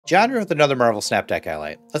John here with another Marvel Snap deck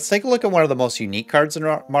highlight. Let's take a look at one of the most unique cards in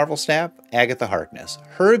Marvel Snap, Agatha Harkness.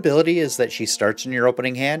 Her ability is that she starts in your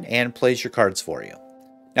opening hand and plays your cards for you.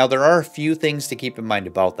 Now there are a few things to keep in mind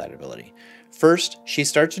about that ability. First, she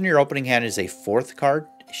starts in your opening hand as a 4th card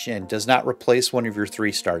and does not replace one of your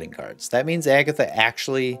 3 starting cards. That means Agatha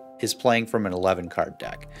actually is playing from an 11 card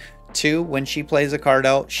deck. 2, when she plays a card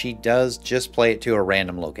out, she does just play it to a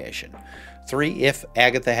random location. 3, if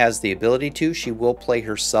Agatha has the ability to, she will play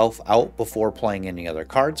herself out before playing any other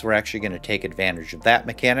cards. We're actually going to take advantage of that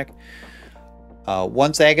mechanic.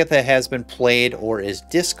 Once Agatha has been played or is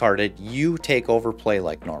discarded, you take over play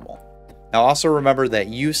like normal. Now also remember that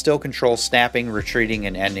you still control snapping, retreating,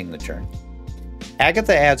 and ending the turn.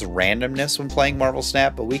 Agatha adds randomness when playing Marvel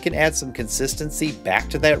Snap, but we can add some consistency back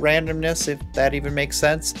to that randomness, if that even makes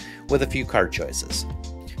sense, with a few card choices.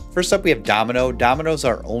 First up, we have Domino. Domino's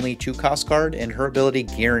our only 2-cost card, and her ability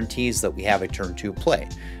guarantees that we have a turn 2 play.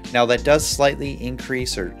 Now that does slightly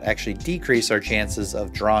increase or actually decrease our chances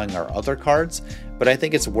of drawing our other cards, but I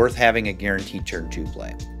think it's worth having a guaranteed turn 2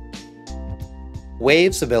 play.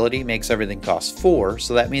 Wave's ability makes everything cost 4,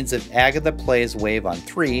 so that means if Agatha plays Wave on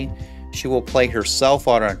 3, she will play herself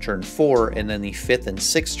out on turn 4, and then the 5th and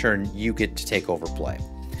 6th turn you get to take over play.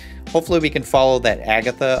 Hopefully we can follow that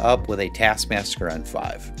Agatha up with a Taskmaster on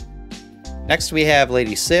 5. Next we have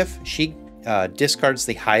Lady Sif. She discards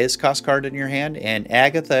the highest cost card in your hand, and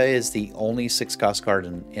Agatha is the only 6-cost card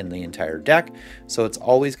in the entire deck, so it's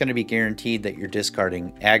always going to be guaranteed that you're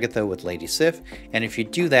discarding Agatha with Lady Sif, and if you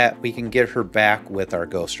do that, we can get her back with our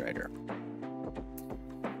Ghost Rider.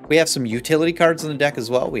 We have some utility cards in the deck as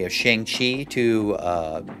well. We have Shang-Chi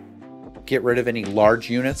to get rid of any large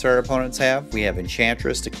units our opponents have. We have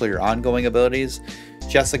Enchantress to clear ongoing abilities.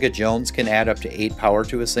 Jessica Jones can add up to 8 power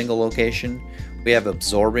to a single location. We have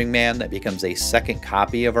Absorbing Man that becomes a 2nd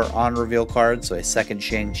copy of our on-reveal card, so a 2nd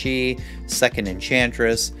Shang-Chi, 2nd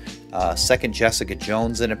Enchantress, 2nd Jessica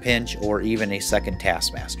Jones in a pinch, or even a 2nd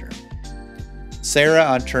Taskmaster. Sarah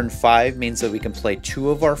on turn 5 means that we can play 2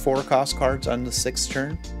 of our 4-cost cards on the 6th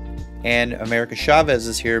turn. And America Chavez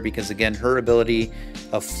is here because, again, her ability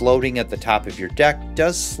of floating at the top of your deck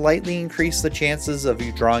does slightly increase the chances of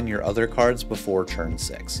you drawing your other cards before turn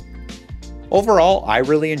 6. Overall, I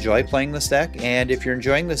really enjoy playing this deck, and if you're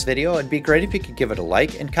enjoying this video, it'd be great if you could give it a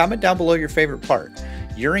like and comment down below your favorite part.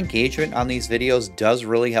 Your engagement on these videos does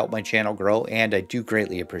really help my channel grow, and I do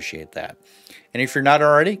greatly appreciate that. And if you're not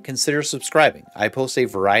already, consider subscribing. I post a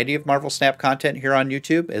variety of Marvel Snap content here on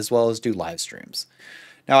YouTube, as well as do live streams.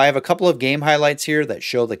 Now I have a couple of game highlights here that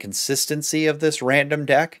show the consistency of this random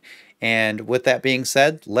deck, and with that being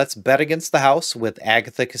said, let's bet against the house with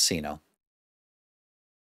Agatha Casino.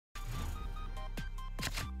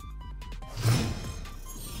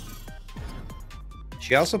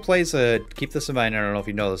 She also plays keep this in mind, I don't know if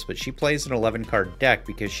you know this, but she plays an 11 card deck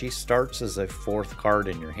because she starts as a 4th card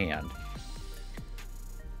in your hand.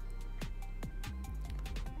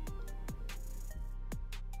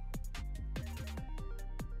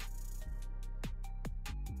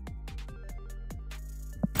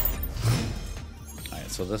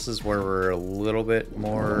 So this is where we're a little bit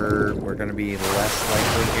more, we're going to be less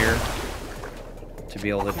likely here to be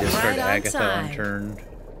able to discard Agatha on turn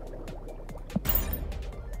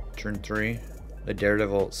 3. The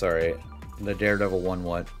Daredevil, sorry, the Daredevil won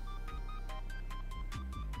what?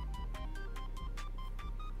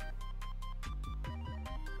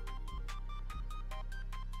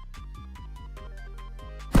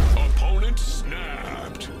 Opponent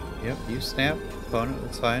snapped. Yep, you snap, opponent,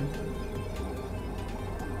 that's fine.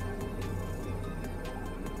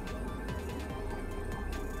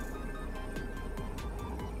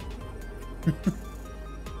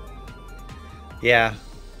 Yeah,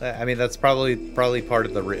 I mean that's probably part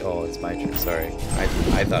of the oh, it's my turn. Sorry,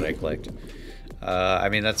 I thought I clicked. I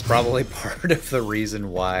mean that's probably part of the reason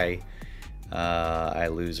why I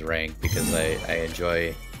lose rank, because I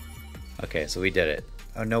enjoy. Okay, so we did it.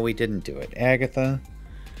 Oh no, we didn't do it. Agatha,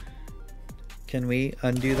 can we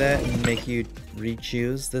undo that and make you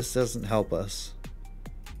re-choose? This doesn't help us.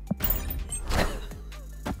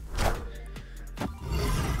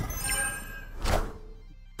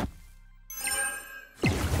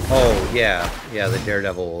 Oh yeah, the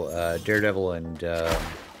Daredevil, and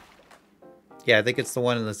yeah, I think it's the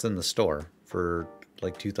one that's in the store for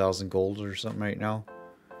like 2,000 gold or something right now.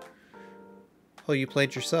 Oh, you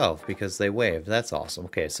played yourself because they waived. That's awesome.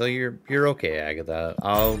 Okay, so you're okay, Agatha.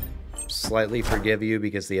 I'll slightly forgive you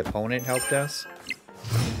because the opponent helped us.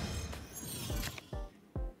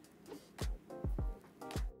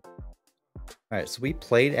 Alright, so we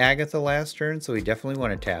played Agatha last turn, so we definitely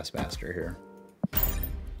want a Taskmaster here.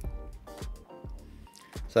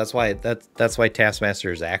 So that's why Taskmaster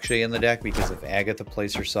is actually in the deck, because if Agatha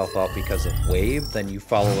plays herself out because of Wave, then you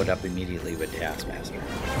follow it up immediately with Taskmaster.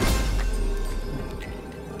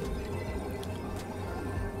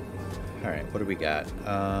 Alright, what do we got?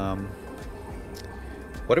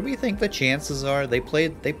 What do we think the chances are? They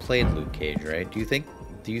played Luke Cage, right? Do you think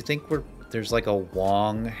there's like a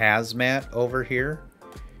Wong hazmat over here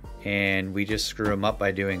and we just screw him up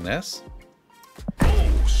by doing this?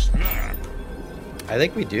 Oh, snap. I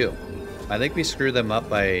think we do. I think we screw them up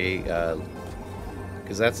by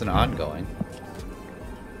because that's an ongoing.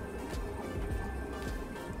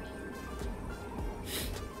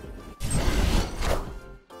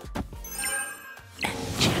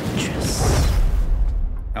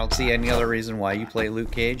 I don't see any other reason why you play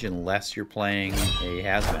Luke Cage unless you're playing a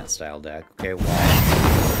hazmat style deck. Okay, why?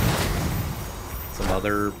 Some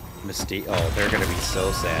other mistake. Oh, they're gonna be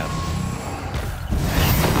so sad.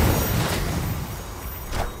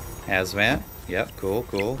 Hazmat. Yep, cool,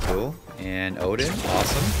 cool, cool. And Odin,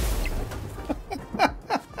 awesome.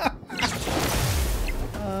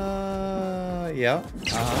 Yep.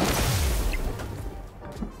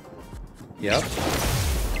 Yep.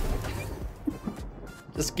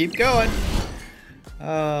 Just keep going.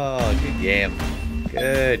 Oh, good game.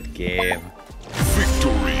 Good game.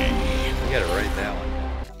 Victory. You gotta write that one.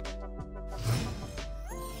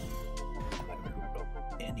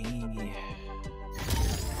 Any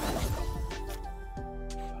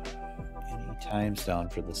times down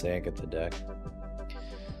for this Agatha deck.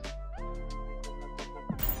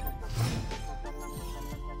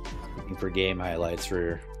 Looking for game highlights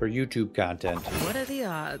for YouTube content. What are the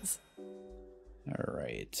odds? All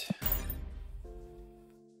right.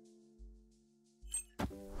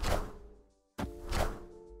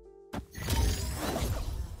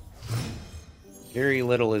 Very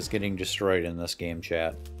little is getting destroyed in this game,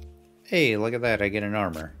 chat. Hey, look at that, I get an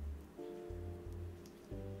armor.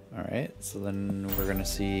 Alright, so then we're gonna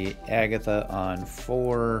see Agatha on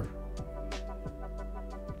 4.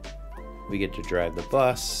 We get to drive the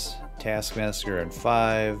bus. Taskmaster on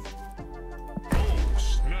 5.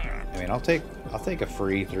 I mean, I'll take a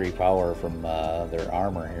free 3 power from their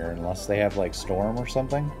armor here, unless they have like Storm or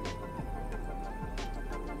something.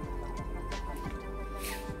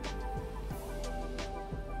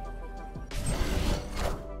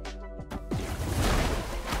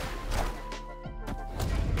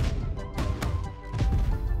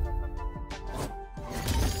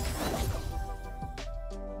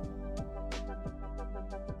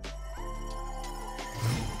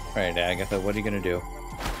 Alright, Agatha, what are you gonna do?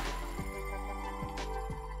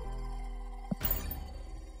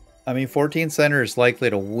 I mean, 14 center is likely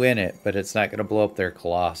to win it, but it's not gonna blow up their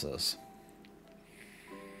Colossus.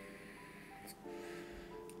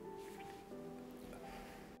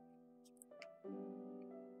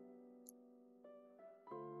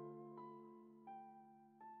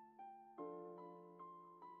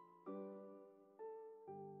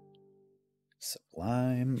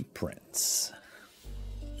 Sublime Prince.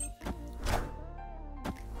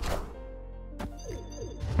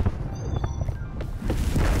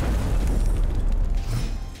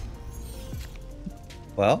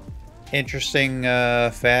 Well, interesting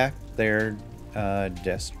fact there,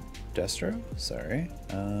 Destro. Sorry,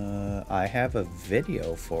 I have a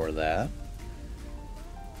video for that.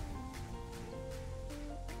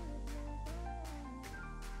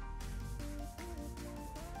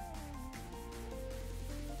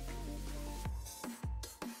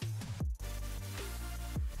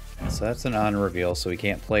 So that's an on reveal, so we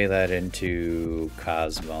can't play that into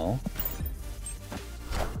Cosmo.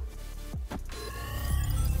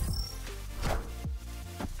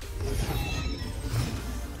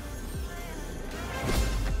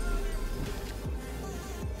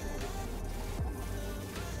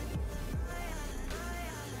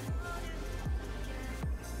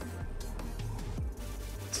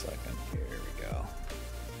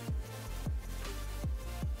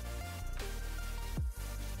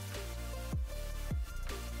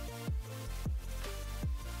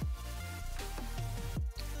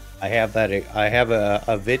 I have that. I have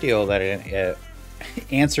a video that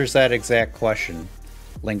answers that exact question,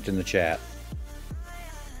 linked in the chat.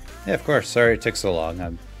 Yeah, of course. Sorry it took so long.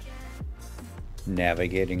 I'm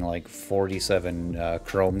navigating like 47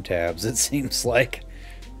 Chrome tabs. It seems like.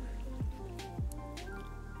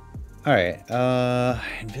 All right.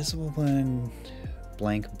 Invisible blend,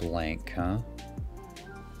 blank blank, huh?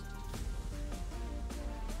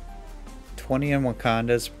 20 in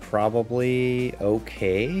Wakanda's probably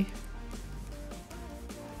okay.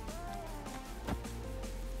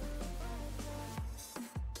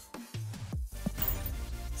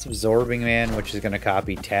 Absorbing Man, which is going to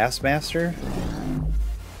copy Taskmaster.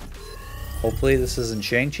 Hopefully this isn't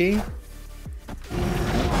Shang-Chi.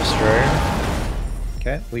 Destroyer.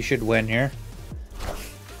 Okay, we should win here.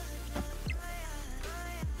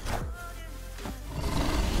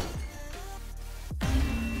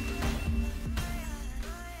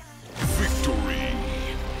 Victory.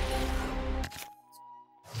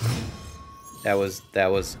 That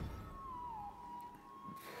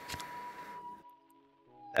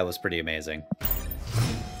was pretty amazing.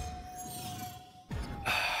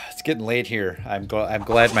 It's getting late here. I'm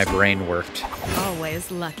glad my brain worked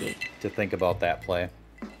Always lucky. to think about that play.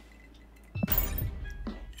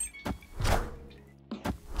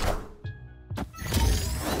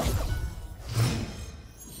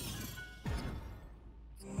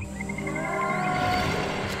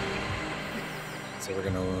 So we're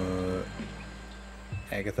gonna...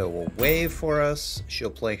 Agatha will wave for us.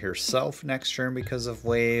 She'll play herself next turn because of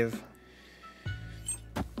wave.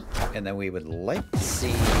 And then we would like to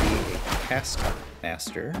see a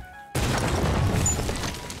Taskmaster.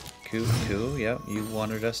 Cool. Yep, you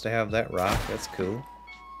wanted us to have that rock. That's cool.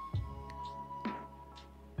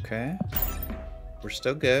 Okay. We're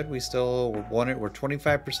still good. We're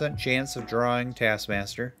 25% chance of drawing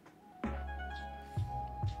Taskmaster.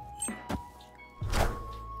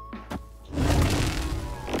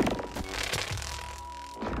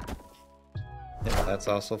 Yep, that's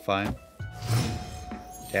also fine.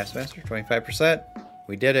 Taskmaster, 25%.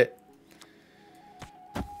 We did it.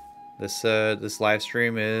 This live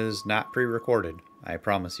stream is not pre-recorded. I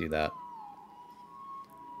promise you that.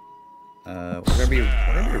 We're gonna be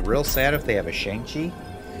real sad if they have a Shang-Chi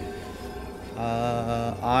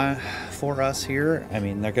on for us here. I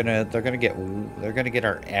mean, they're gonna get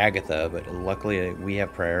our Agatha, but luckily we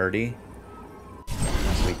have priority,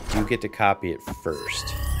 so we do get to copy it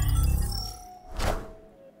first.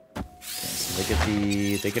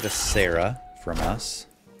 They get a Sarah from us.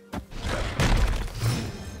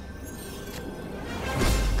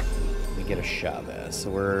 We get a Chavez.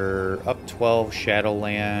 So we're up 12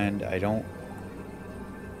 Shadowland.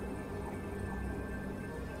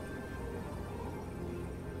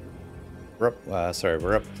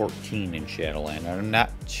 We're up 14 in Shadowland. I'm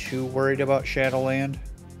not too worried about Shadowland.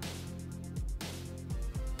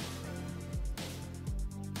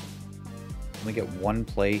 We get one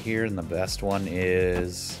play here, and the best one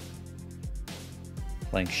is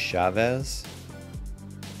playing Chavez.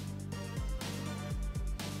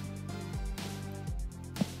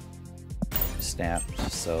 Snap,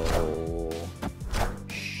 so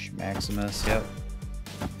Maximus, yep.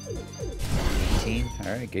 18.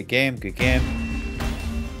 Alright, good game, good game.